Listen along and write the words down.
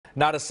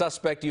Not a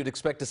suspect you'd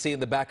expect to see in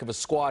the back of a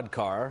squad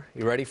car.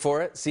 You ready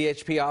for it?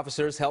 CHP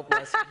officers help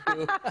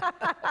rescue,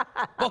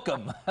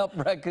 help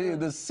rescue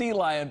the sea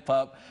lion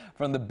pup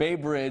from the Bay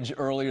Bridge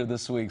earlier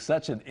this week.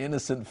 Such an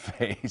innocent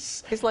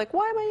face. He's like,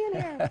 why am I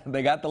in here?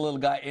 They got the little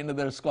guy into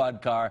their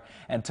squad car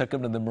and took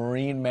him to the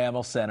Marine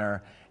Mammal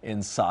Center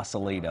in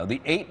Sausalito. The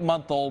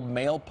 8-month-old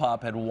male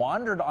pup had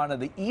wandered onto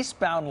the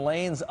eastbound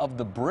lanes of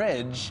the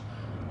bridge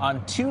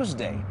on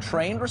Tuesday.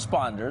 Trained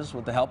responders,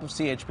 with the help of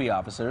CHP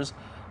officers,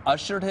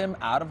 ushered him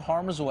out of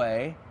harm's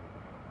way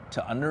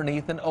to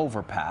underneath an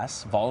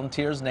overpass.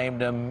 Volunteers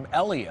named him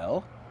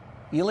Elio.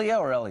 Elio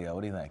or Elio?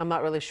 What do you think? I'm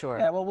not really sure.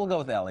 Yeah, well, we'll go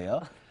with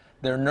Elio.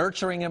 They're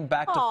nurturing him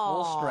back to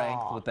full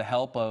strength with the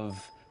help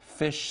of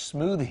fish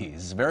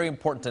smoothies. Very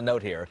important to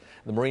note here.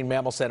 The Marine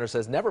Mammal Center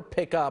says never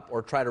pick up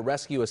or try to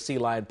rescue a sea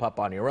lion pup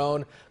on your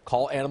own.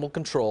 Call animal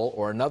control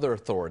or another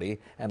authority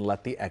and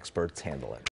let the experts handle it.